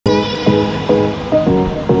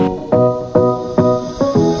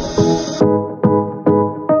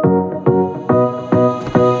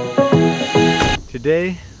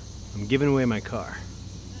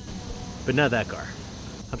but not that car.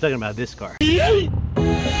 I'm talking about this car. You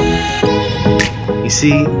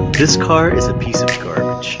see, this car is a piece of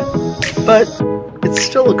garbage, but it's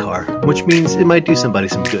still a car, which means it might do somebody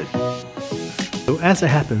some good. So as it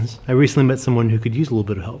happens, I recently met someone who could use a little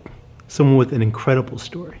bit of help. Someone with an incredible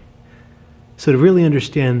story. So to really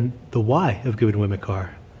understand the why of giving women a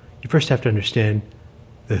car, you first have to understand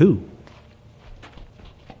the who.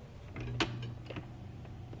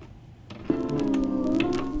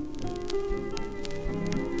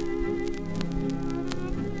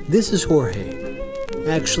 This is Jorge.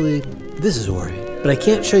 Actually, this is Jorge. But I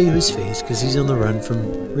can't show you his face because he's on the run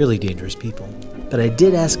from really dangerous people. But I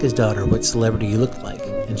did ask his daughter what celebrity he looked like,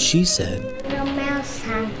 and she said,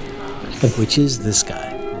 which is this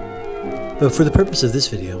guy. But for the purpose of this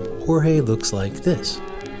video, Jorge looks like this.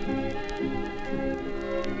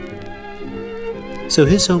 So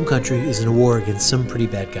his home country is in a war against some pretty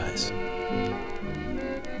bad guys.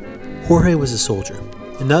 Jorge was a soldier,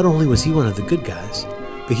 and not only was he one of the good guys,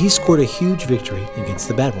 but he scored a huge victory against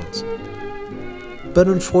the bad ones. But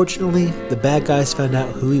unfortunately, the bad guys found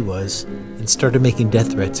out who he was and started making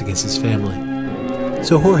death threats against his family.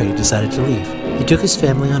 So Jorge decided to leave. He took his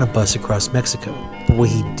family on a bus across Mexico, but what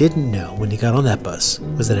he didn't know when he got on that bus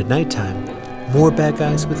was that at nighttime, more bad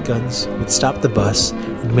guys with guns would stop the bus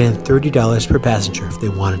and demand $30 per passenger if they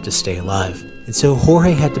wanted to stay alive. And so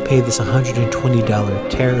Jorge had to pay this $120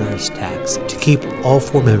 terrorist tax to keep all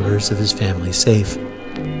 4 members of his family safe.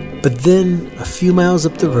 But then, a few miles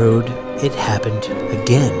up the road, it happened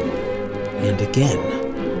again, and again,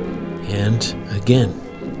 and again.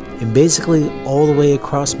 And basically all the way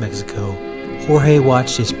across Mexico, Jorge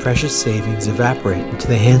watched his precious savings evaporate into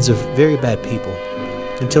the hands of very bad people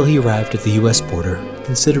until he arrived at the US border,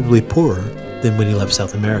 considerably poorer than when he left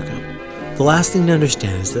South America. The last thing to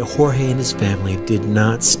understand is that Jorge and his family did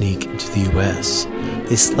not sneak into the US.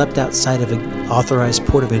 They slept outside of an authorized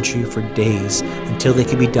port of entry for days until they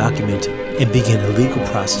could be documented and begin a legal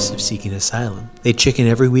process of seeking asylum. They check in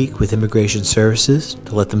every week with immigration services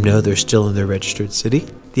to let them know they're still in their registered city.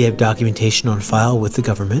 They have documentation on file with the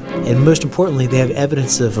government, and most importantly, they have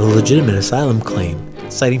evidence of a legitimate asylum claim,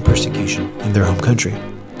 citing persecution in their home country.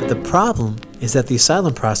 But the problem is that the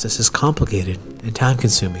asylum process is complicated and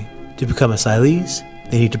time-consuming. To become asylees,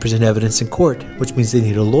 they need to present evidence in court, which means they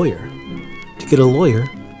need a lawyer. To get a lawyer,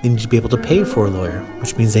 they need to be able to pay for a lawyer,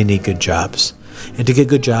 which means they need good jobs. And to get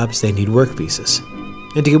good jobs, they need work visas.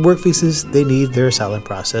 And to get work visas, they need their asylum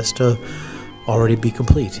process to already be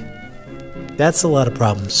complete. That's a lot of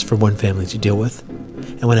problems for one family to deal with.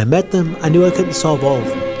 And when I met them, I knew I couldn't solve all of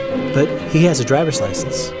them. But he has a driver's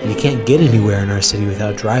license, and he can't get anywhere in our city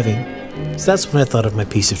without driving. So that's when I thought of my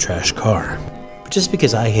piece of trash car. But just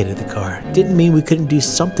because I hated the car didn't mean we couldn't do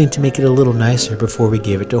something to make it a little nicer before we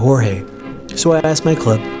gave it to Jorge. So I asked my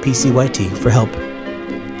club, PCYT, for help.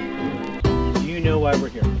 Do you know why we're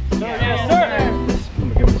here? Yes, sir!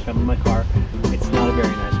 I'm going to come in my car. It's not a very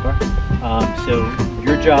nice car. So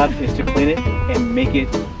your job is to clean it and make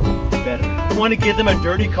it better. You want to give them a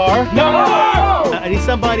dirty car? No! I need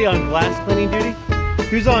somebody on glass cleaning duty.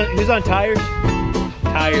 Who's on tires?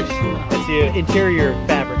 Tires. That's the interior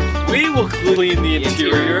fabric. We will clean the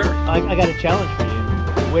interior. I got a challenge for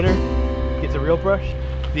you. The winner gets a real brush.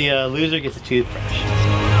 The loser gets a toothbrush.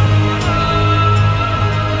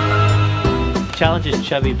 Challenge is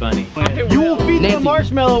Chubby Bunny. You will feed them a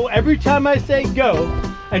marshmallow every time I say go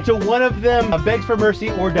until one of them begs for mercy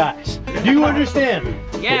or dies. Do you understand?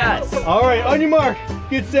 Yes. All right, on your mark,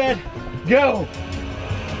 get set, go.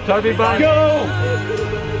 Chubby Bunny. Go.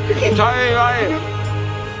 Chubby Bunny.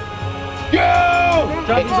 Go.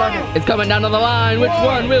 Chubby Bunny. It's coming down to the line. Which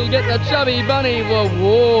one will get the Chubby Bunny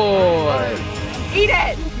reward? Eat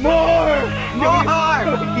it! More! More!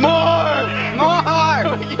 More! More!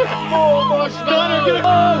 Connor, get it!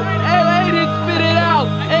 Oh, and Aiden spit it out!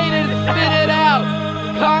 Aiden spit it out!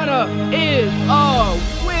 Connor is a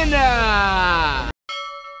winner!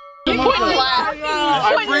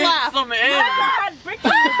 I breathed some in.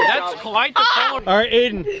 That's quite the color. All right,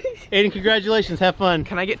 Aiden. Aiden, congratulations. Have fun.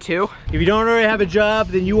 Can I get 2? If you don't already have a job,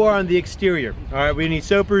 then you are on the exterior. All right, we need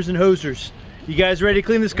soapers and hosers. You guys ready to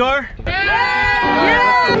clean this car?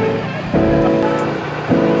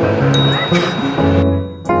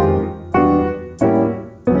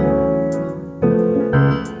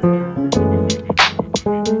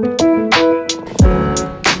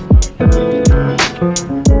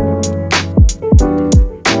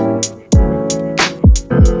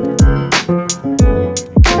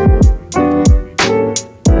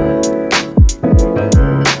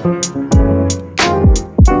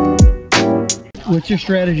 What's your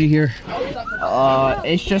strategy here?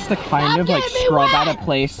 It's just to kind of like scrub out a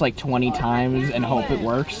place like 20 times and hope it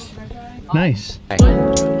works. Nice.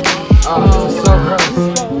 Oh, so gross.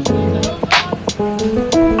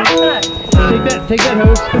 Take that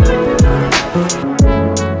hose.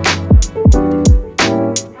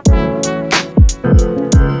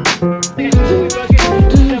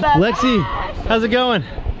 Lexi, how's it going?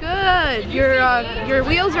 Good. Your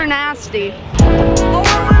wheels are nasty.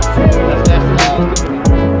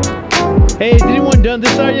 Hey, has anyone done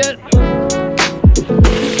this art yet?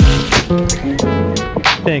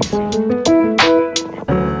 Thanks.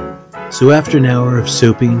 So after an hour of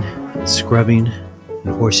soaping, and scrubbing,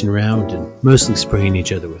 and horsing around, and mostly spraying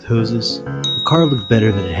each other with hoses, the car looked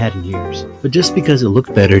better than it had in years. But just because it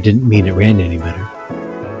looked better didn't mean it ran any better.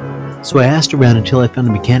 So I asked around until I found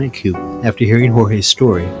a mechanic who, after hearing Jorge's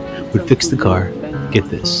story, would fix the car, get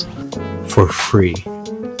this, for free.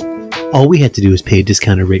 All we had to do was pay a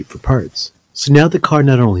discounted rate for parts. So now the car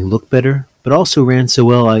not only looked better, but also ran so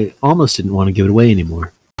well I almost didn't want to give it away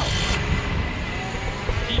anymore.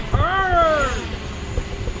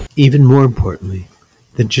 Even more importantly,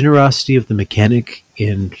 the generosity of the mechanic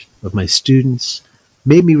and of my students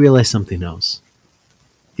made me realize something else.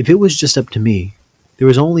 If it was just up to me, there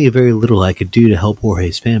was only a very little I could do to help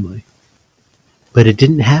Jorge's family. But it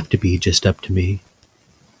didn't have to be just up to me.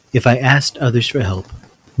 If I asked others for help,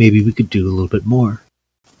 maybe we could do a little bit more.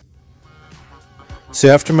 So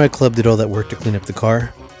after my club did all that work to clean up the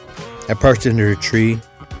car, I parked it under a tree,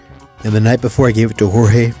 and the night before I gave it to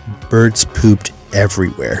Jorge, birds pooped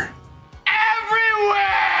everywhere.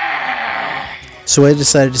 So I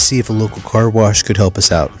decided to see if a local car wash could help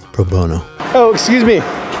us out, pro bono. Oh, excuse me.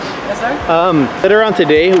 Yes, sir? Later on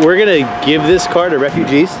today, we're gonna give this car to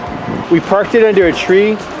refugees. We parked it under a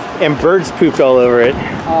tree, and birds pooped all over it.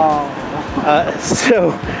 Oh.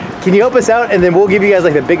 So, can you help us out, and then we'll give you guys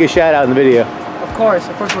like the biggest shout out in the video. Of course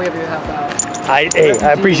we'll give you a help out. I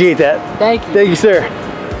appreciate that. Thank you. Thank you, sir.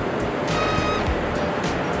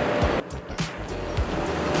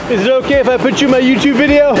 Is it okay if I put you in my YouTube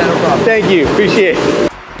video? Yeah, no problem. Thank you, appreciate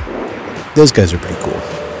it. Those guys are pretty cool.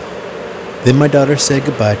 Then my daughter said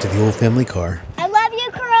goodbye to the old family car. I love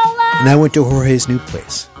you, Corolla. And I went to Jorge's new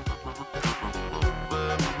place.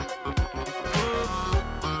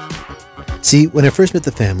 See, when I first met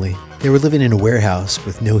the family, they were living in a warehouse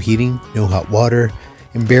with no heating, no hot water,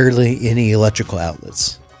 and barely any electrical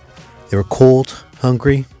outlets. They were cold,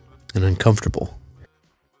 hungry, and uncomfortable.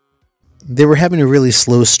 They were having a really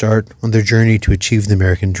slow start on their journey to achieve the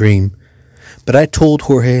American dream, but I told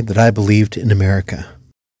Jorge that I believed in America,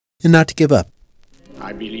 and not to give up.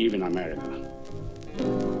 I believe in America.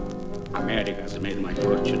 America has made my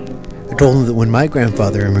fortune. I told him that when my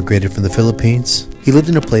grandfather immigrated from the Philippines, he lived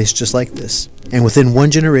in a place just like this. And within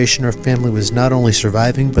one generation, our family was not only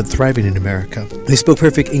surviving, but thriving in America. They spoke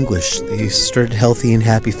perfect English. They started healthy and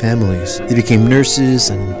happy families. They became nurses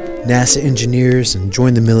and NASA engineers and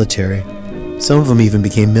joined the military. Some of them even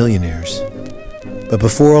became millionaires. But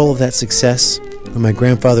before all of that success, when my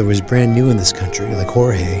grandfather was brand new in this country, like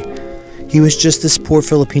Jorge, he was just this poor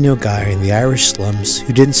Filipino guy in the Irish slums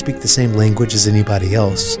who didn't speak the same language as anybody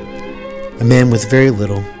else. A man with very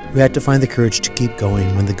little who had to find the courage to keep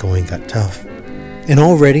going when the going got tough. And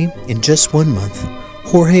already, in just 1 month,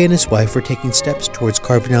 Jorge and his wife were taking steps towards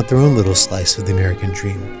carving out their own little slice of the American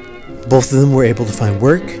dream. Both of them were able to find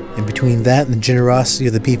work, and between that and the generosity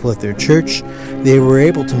of the people at their church, they were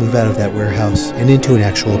able to move out of that warehouse and into an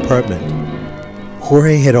actual apartment.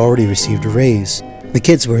 Jorge had already received a raise. The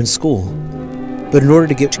kids were in school. But in order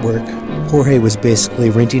to get to work, Jorge was basically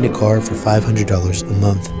renting a car for $500 a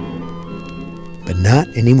month. But not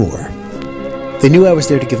anymore. They knew I was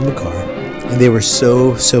there to give them a car, and they were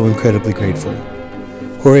so incredibly grateful.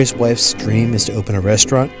 Jorge's wife's dream is to open a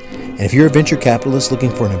restaurant, and if you're a venture capitalist looking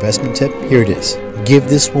for an investment tip, here it is. Give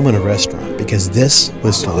this woman a restaurant, because this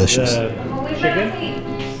was delicious. Chicken?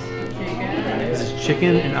 This is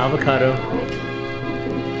chicken and avocado.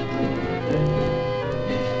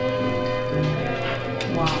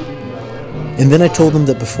 And then I told them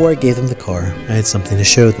that before I gave them the car, I had something to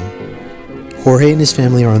show them. Jorge and his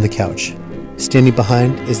family are on the couch. Standing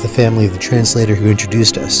behind is the family of the translator who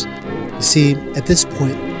introduced us. You see, at this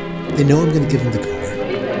point, they know I'm going to give them the car.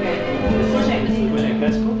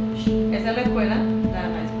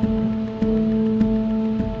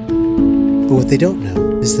 But what they don't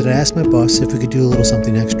know is that I asked my boss if we could do a little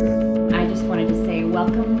something extra. I just wanted to say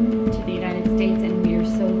welcome to the United States, and we are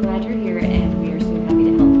so glad you're here, and we are so happy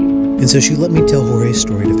to help you. And so she let me tell Jorge's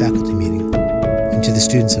story at a faculty meeting and to the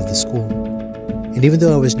students of the school. And even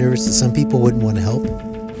though I was nervous that some people wouldn't want to help,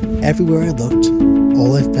 everywhere I looked,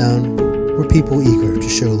 all I found were people eager to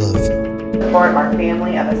show love. support our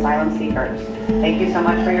family of asylum seekers. Thank you so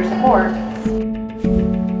much for your support.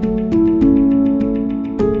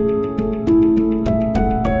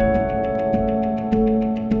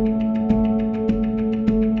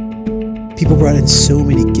 People brought in so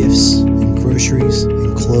many gifts and groceries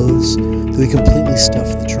and clothes that we completely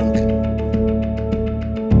stuffed the trunk.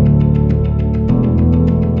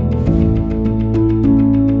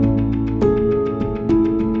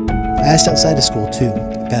 I asked outside of school too.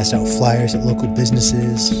 Passed out flyers at local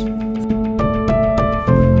businesses.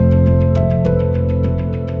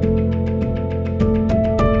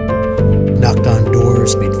 Knocked on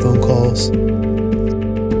doors, made phone calls.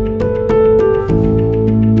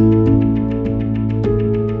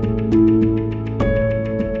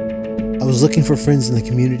 I was looking for friends in the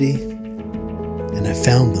community, and I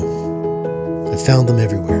found them. I found them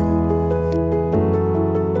everywhere.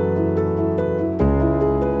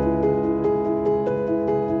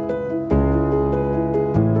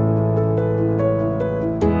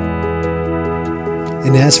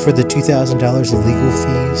 And as for the $2,000 of legal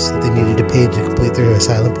fees that they needed to pay to complete their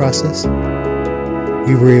asylum process,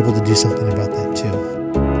 we were able to do something about that too.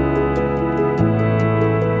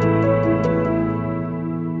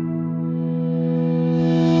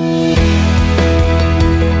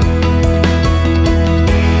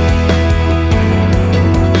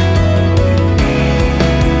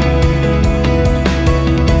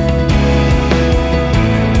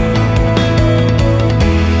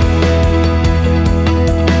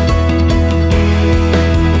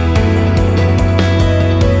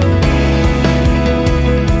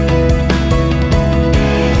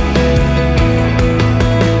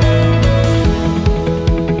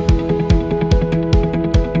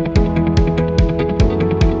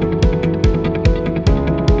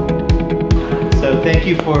 Thank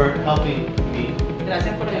you for helping me.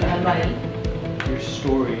 Gracias por ayudarlo a él. Your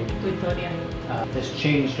story Tu historia has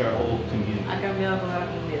changed our whole community. ha cambiado toda la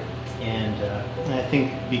comunidad. And I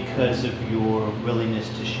think because of your willingness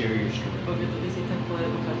to share your story, Porque tú hiciste el poder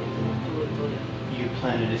compartir tu historia. you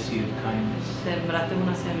planted a seed of kindness. Sembraste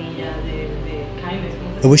una semilla de kindness.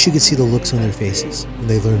 I wish you could see the looks on their faces when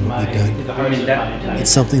they learn what we've done. The hearts of my entire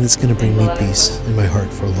It's something that's going to bring me peace in my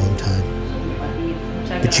heart for a long time.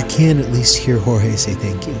 But you can at least hear Jorge say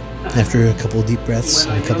thank you. After a couple of deep breaths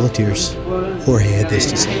and a couple of tears, Jorge had this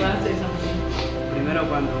to say. Primero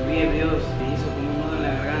cuando vi el video me hizo como un nudo en la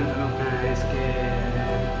garganta, ¿no? Es que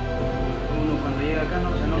uno cuando llega acá no,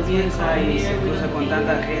 o sea, no piensa y se cruza con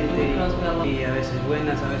tanta gente y a veces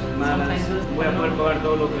buenas, a veces malas. Voy a poder pagar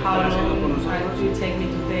todo lo que están haciendo por nosotros.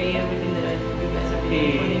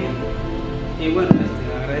 Y bueno,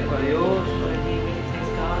 agradezco a Dios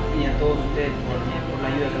y a todos ustedes por la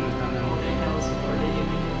ayuda que nos están dando.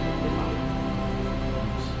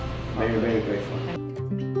 Very, very grateful.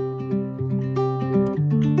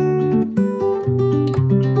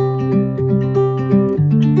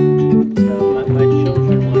 My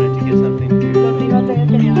children wanted to get something for you. Los hijos de él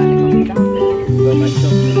tenían algo complicado. But my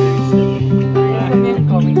children are Son bien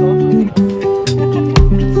cómicos.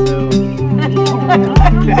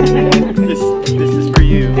 So this is for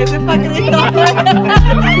you. Ese es para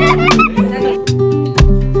Cristo.